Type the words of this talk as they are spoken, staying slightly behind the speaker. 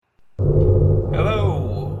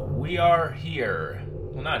we are here.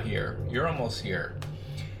 Well, not here. You're almost here.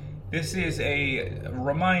 This is a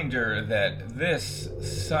reminder that this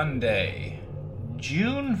Sunday,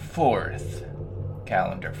 June 4th,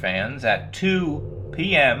 calendar fans, at 2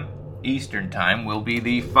 p.m. Eastern Time will be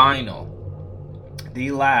the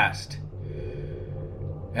last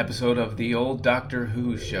episode of the old Doctor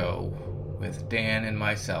Who show with Dan and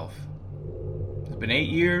myself. It's been 8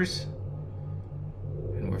 years,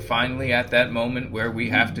 and we're finally at that moment where we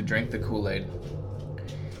have to drink the Kool-Aid.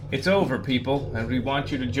 It's over, people, and we want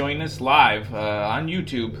you to join us live on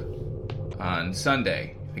YouTube on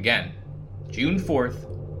Sunday. Again, June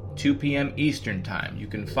 4th, 2 p.m. Eastern Time. You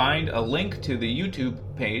can find a link to the YouTube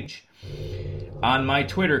page on my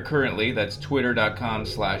Twitter currently. That's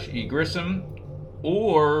twitter.com/egrissom.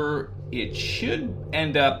 Or it should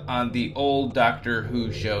end up on the old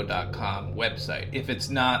DoctorWhoShow.com website. If it's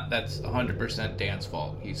not, that's 100% Dan's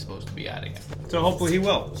fault. He's supposed to be adding it. So hopefully he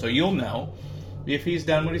will. So you'll know if he's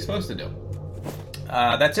done what he's supposed to do.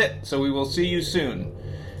 That's it. So we will see you soon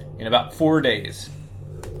in about 4 days.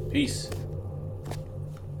 Peace.